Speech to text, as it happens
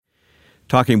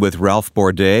Talking with Ralph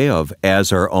Bourdet of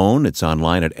As Our Own. It's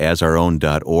online at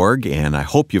asourown.org, and I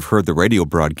hope you've heard the radio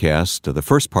broadcast, the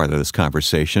first part of this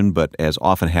conversation, but as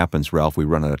often happens, Ralph, we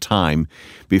run out of time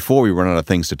before we run out of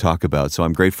things to talk about, so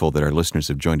I'm grateful that our listeners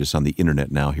have joined us on the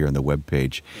internet now here on the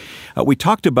webpage. We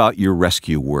talked about your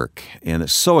rescue work, and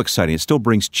it's so exciting. It still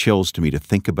brings chills to me to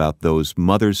think about those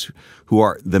mothers who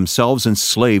are themselves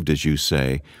enslaved, as you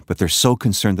say, but they're so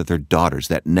concerned that their daughters,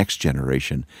 that next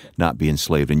generation, not be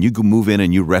enslaved. And you move in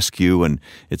and you rescue, and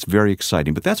it's very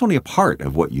exciting. But that's only a part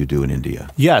of what you do in India.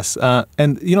 Yes,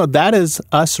 and that is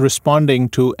us responding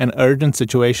to an urgent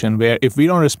situation where if we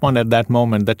don't respond at that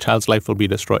moment, that child's life will be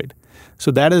destroyed.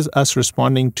 So that is us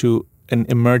responding to an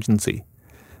emergency.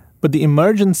 But the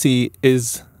emergency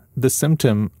is the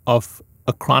symptom of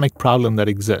a chronic problem that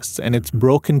exists, and it's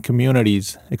broken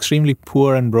communities, extremely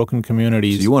poor and broken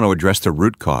communities. So you want to address the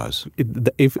root cause.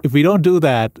 If we don't do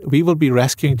that, we will be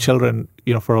rescuing children,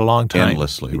 for a long time.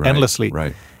 Endlessly.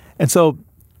 Right. And so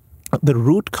the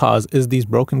root cause is these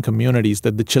broken communities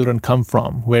that the children come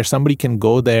from, where somebody can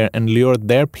go there and lure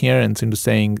their parents into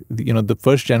saying, the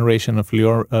first generation of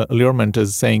allurement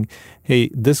is saying, hey,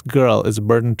 this girl is a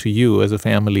burden to you as a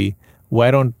family. Why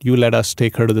don't you let us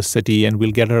take her to the city and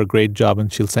we'll get her a great job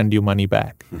and she'll send you money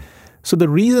back? So the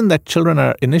reason that children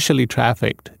are initially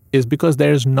trafficked is because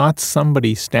there's not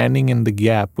somebody standing in the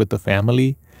gap with the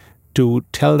family to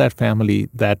tell that family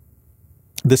that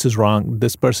this is wrong,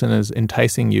 this person is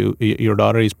enticing you, your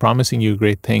daughter is promising you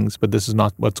great things, but this is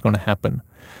not what's going to happen.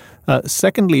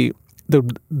 Secondly,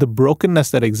 the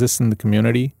brokenness that exists in the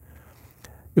community,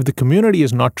 if the community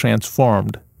is not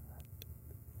transformed,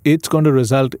 it's going to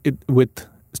result with,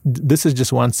 this is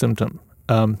just one symptom.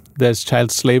 There's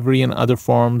child slavery in other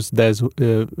forms. There's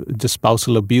just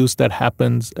spousal abuse that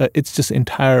happens. It's just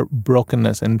entire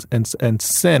brokenness, and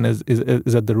sin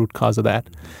is at the root cause of that.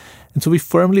 And so we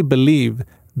firmly believe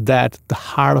that the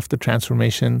heart of that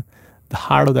transformation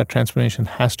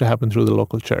has to happen through the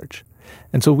local church.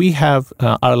 And so we have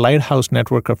our Lighthouse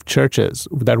network of churches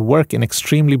that work in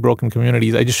extremely broken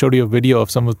communities. I just showed you a video of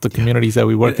some of the communities that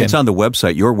we work in. It's on the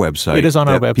website, your website. It is on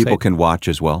our website. People can watch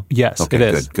as well? Yes, okay, it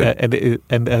is. Good.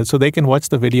 And so they can watch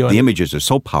the video. The images are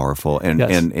so powerful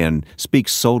and speak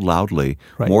so loudly,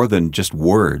 more than just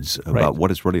words about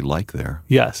what it's really like there.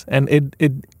 Yes, and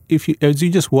as you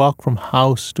just walk from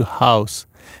house to house,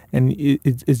 and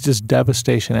it's just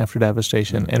devastation after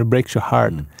devastation, and it breaks your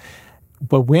heart.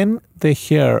 But when they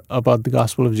hear about the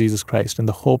gospel of Jesus Christ and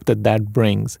the hope that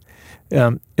brings,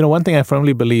 one thing I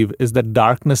firmly believe is that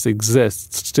darkness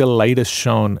exists, still light is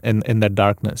shown in that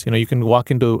darkness. You can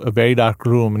walk into a very dark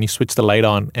room and you switch the light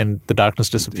on and the darkness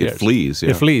disappears. It flees.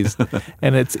 Yeah. It flees.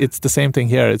 And it's the same thing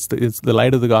here. It's the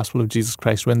light of the gospel of Jesus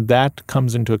Christ. When that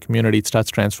comes into a community, it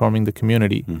starts transforming the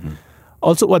community. Mm-hmm.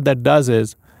 Also, what that does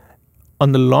is,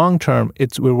 on the long term,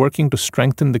 we're working to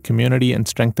strengthen the community and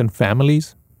strengthen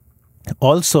families.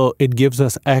 Also, it gives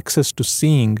us access to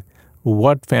seeing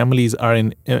what families are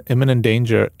in imminent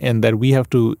danger and that we have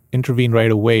to intervene right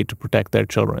away to protect their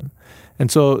children. And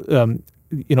so,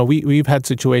 we've had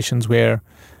situations where,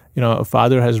 a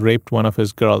father has raped one of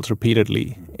his girls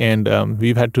repeatedly, and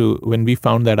we've had to, when we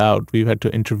found that out, we've had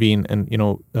to intervene. And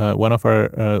one of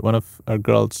our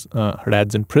girls, her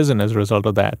dad's in prison as a result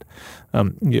of that.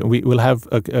 We will have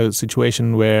a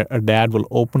situation where a dad will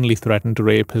openly threaten to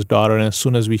rape his daughter, and as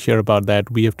soon as we hear about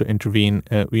that, we have to intervene.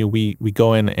 We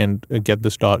go in and get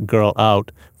this girl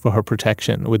out for her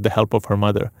protection with the help of her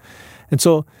mother. And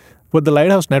so, what the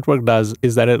Lighthouse Network does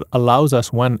is that it allows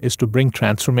us, one, is to bring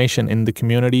transformation in the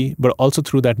community, but also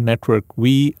through that network,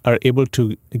 we are able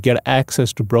to get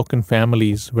access to broken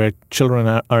families where children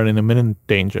are in imminent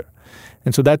danger.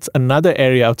 And so that's another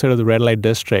area outside of the red light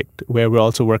district where we're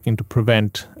also working to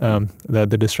prevent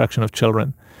the destruction of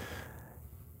children.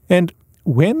 And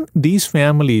when these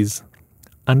families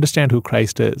understand who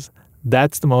Christ is,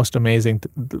 that's the most amazing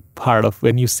part of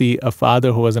when you see a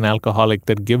father who was an alcoholic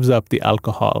that gives up the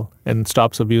alcohol and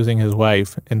stops abusing his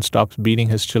wife and stops beating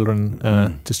his children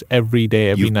just every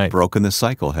day, every night. You've broken the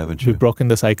cycle, haven't you? We've broken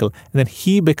the cycle. And then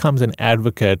he becomes an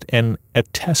advocate and a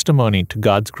testimony to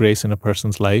God's grace in a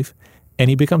person's life. And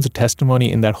he becomes a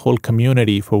testimony in that whole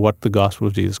community for what the gospel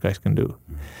of Jesus Christ can do.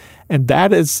 And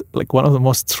that is like one of the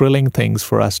most thrilling things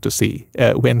for us to see.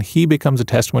 When he becomes a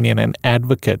testimony and an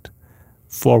advocate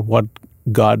for what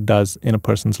God does in a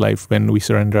person's life when we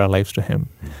surrender our lives to him.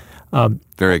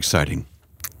 Very exciting.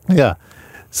 Yeah.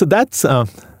 So that's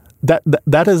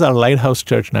that is our Lighthouse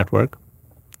Church Network.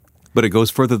 But it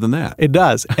goes further than that. It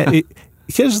does.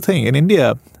 Here's the thing. In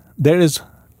India, there is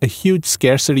a huge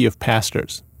scarcity of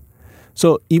pastors.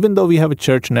 So even though we have a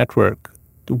church network,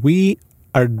 we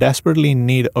are desperately in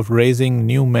need of raising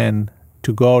new men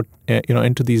to go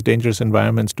into these dangerous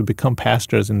environments to become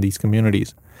pastors in these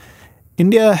communities.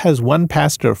 India has one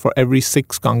pastor for every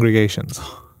 6 congregations.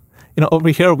 Over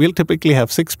here, we'll typically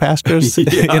have 6 pastors,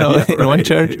 in one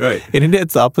church. Right. In India,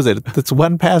 it's the opposite. It's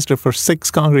one pastor for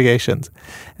 6 congregations.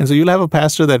 And so you'll have a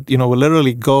pastor that, will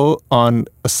literally go on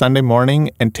a Sunday morning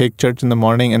and take church in the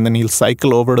morning, and then he'll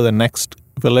cycle over to the next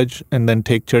village and then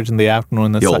take church in the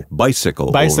afternoon.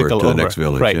 Bicycle over to the next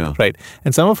village. Right.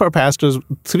 And some of our pastors,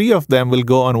 3 of them will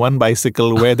go on one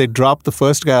bicycle where they drop the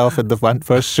first guy off at the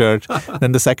first church,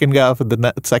 then the second guy off at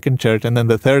the second church, and then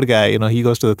the third guy, he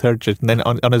goes to the third church, and then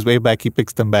on his way back, he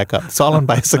picks them back up. It's all on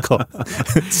bicycle.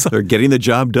 So, they're getting the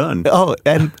job done. Oh,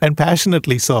 and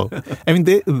passionately so. I mean,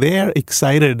 they are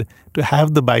excited to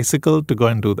have the bicycle to go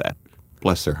and do that.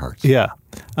 Bless their hearts. Yeah.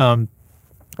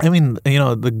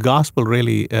 The gospel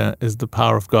really is the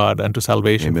power of God unto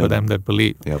salvation Amen. For them that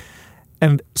believe. Yep.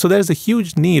 And so there's a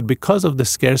huge need because of the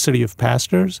scarcity of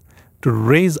pastors to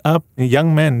raise up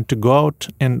young men to go out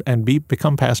and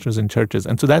become pastors in churches.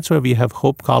 And so that's where we have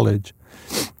Hope College,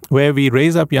 where we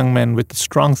raise up young men with a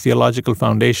strong theological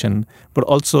foundation, but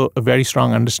also a very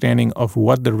strong understanding of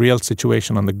what the real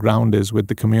situation on the ground is with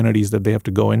the communities that they have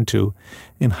to go into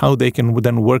and how they can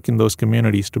then work in those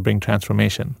communities to bring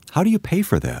transformation. How do you pay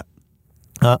for that?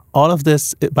 All of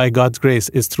this, by God's grace,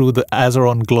 is through the As Our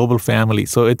Own global family.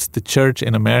 So it's the church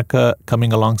in America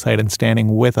coming alongside and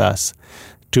standing with us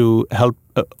to help,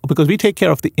 because we take care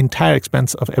of the entire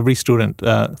expense of every student,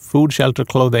 food, shelter,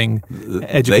 clothing,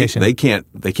 education. They can't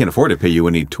afford to pay you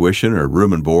any tuition or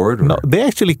room and board? No, they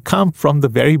actually come from the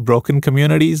very broken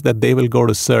communities that they will go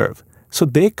to serve. So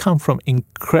they come from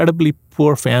incredibly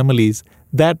poor families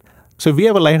so if we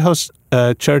have a Lighthouse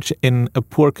church in a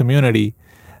poor community,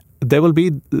 there will be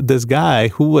this guy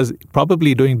who was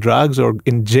probably doing drugs or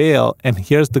in jail and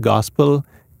hears the gospel,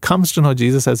 comes to know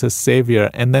Jesus as his Savior,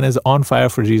 and then is on fire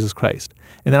for Jesus Christ.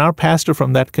 And then our pastor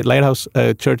from that Lighthouse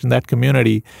church in that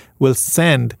community will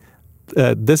send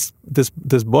this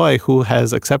boy who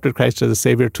has accepted Christ as a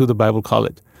Savior to the Bible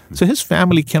college. So his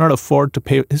family cannot afford to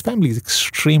pay. His family is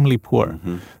extremely poor.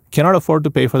 Mm-hmm. Cannot afford to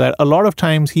pay for that. A lot of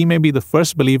times he may be the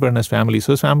first believer in his family,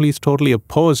 so his family is totally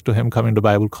opposed to him coming to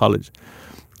Bible college.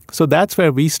 So that's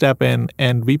where we step in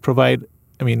and we provide,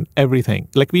 everything.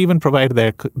 Like we even provide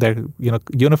their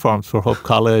uniforms for Hope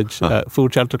College,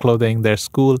 food, shelter, clothing, their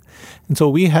school. And so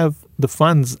we have the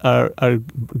funds are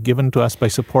given to us by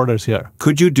supporters here.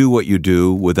 Could you do what you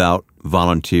do without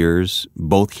volunteers,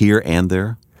 both here and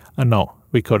there? No,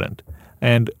 we couldn't.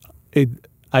 And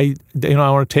I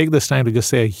want to take this time to just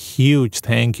say a huge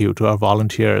thank you to our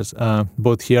volunteers,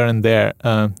 both here and there,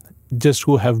 just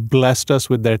who have blessed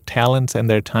us with their talents and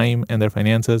their time and their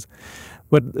finances.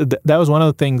 But that was one of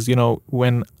the things,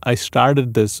 when I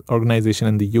started this organization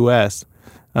in the U.S.,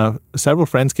 several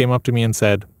friends came up to me and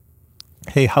said,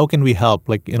 hey, how can we help?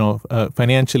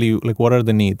 Financially, what are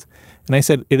the needs? And I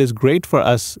said, it is great for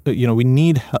us. We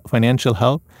need financial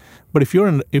help. But if you're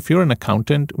an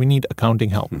accountant, we need accounting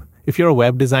help. If you're a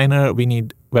web designer, we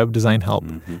need web design help.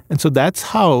 Mm-hmm. And so that's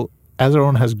how As Our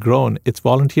Own has grown. It's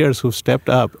volunteers who've stepped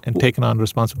up and taken on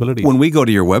responsibility. When we go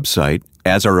to your website,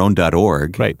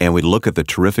 asourown.org, right, and we look at the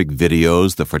terrific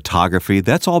videos, the photography,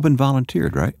 that's all been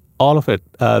volunteered, right? All of it.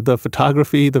 The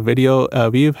photography, the video.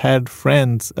 We've had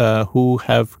friends who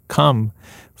have come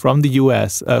from the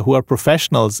U.S. Who are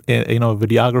professionals,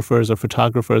 videographers or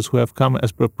photographers who have come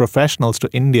as professionals to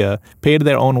India, paid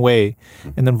their own way,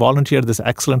 and then volunteered this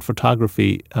excellent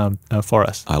photography for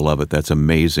us. I love it. That's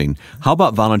amazing. How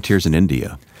about volunteers in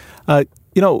India?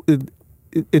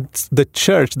 It's the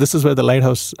church. This is where the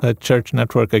Lighthouse Church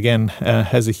Network, again,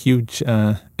 has a huge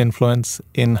influence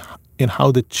in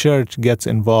how the church gets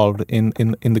involved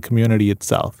in the community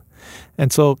itself.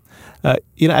 And so,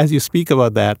 as you speak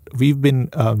about that, we've been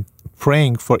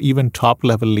praying for even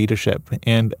top-level leadership.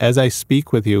 And as I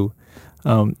speak with you,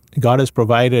 God has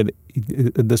provided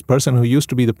this person who used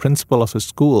to be the principal of a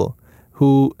school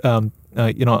who, on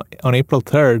April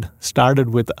 3rd, started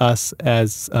with us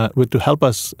to help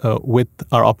us with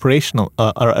our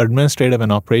our administrative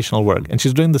and operational work. And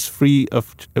she's doing this free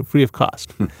of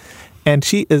cost. And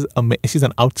she's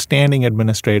an outstanding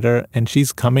administrator, and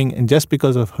she's coming, and just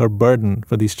because of her burden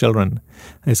for these children,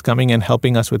 is coming and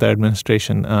helping us with our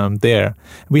administration there.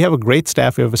 We have a great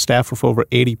staff. We have a staff of over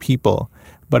 80 people,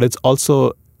 but it's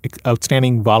also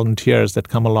outstanding volunteers that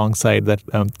come alongside that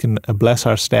can bless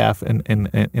our staff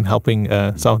in helping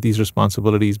some of these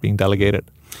responsibilities being delegated.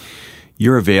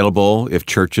 You're available if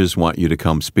churches want you to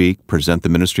come speak, present the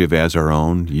ministry of As Our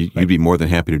Own. You'd be more than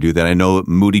happy to do that. I know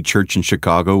Moody Church in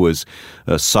Chicago is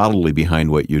solidly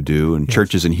behind what you do, and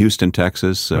churches in Houston,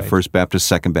 Texas, First Baptist,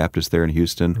 Second Baptist there in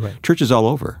Houston, churches all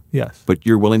over. Yes. But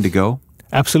you're willing to go?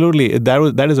 Absolutely.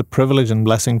 That is a privilege and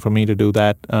blessing for me to do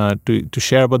that, to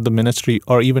share about the ministry,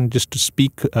 or even just to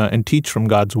speak and teach from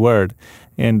God's Word.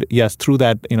 And yes, through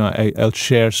that, I'll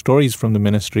share stories from the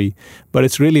ministry, but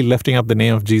it's really lifting up the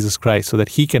name of Jesus Christ so that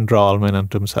He can draw all men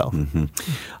unto Himself. Mm-hmm.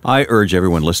 I urge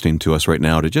everyone listening to us right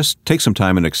now to just take some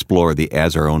time and explore the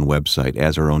As Our Own website,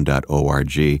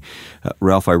 asourown.org.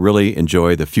 Ralph, I really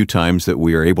enjoy the few times that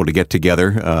we are able to get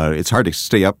together. It's hard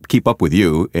to keep up with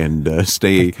you and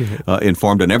stay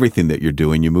informed on everything that you're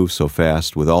doing. You move so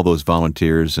fast with all those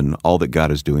volunteers and all that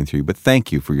God is doing through you. But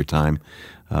thank you for your time.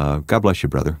 God bless you,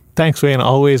 brother. Thanks, Wayne.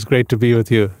 Always great to be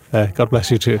with you. God bless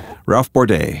you, too. Ralph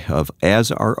Bourdet of As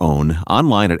Our Own,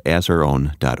 online at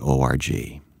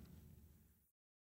asourown.org.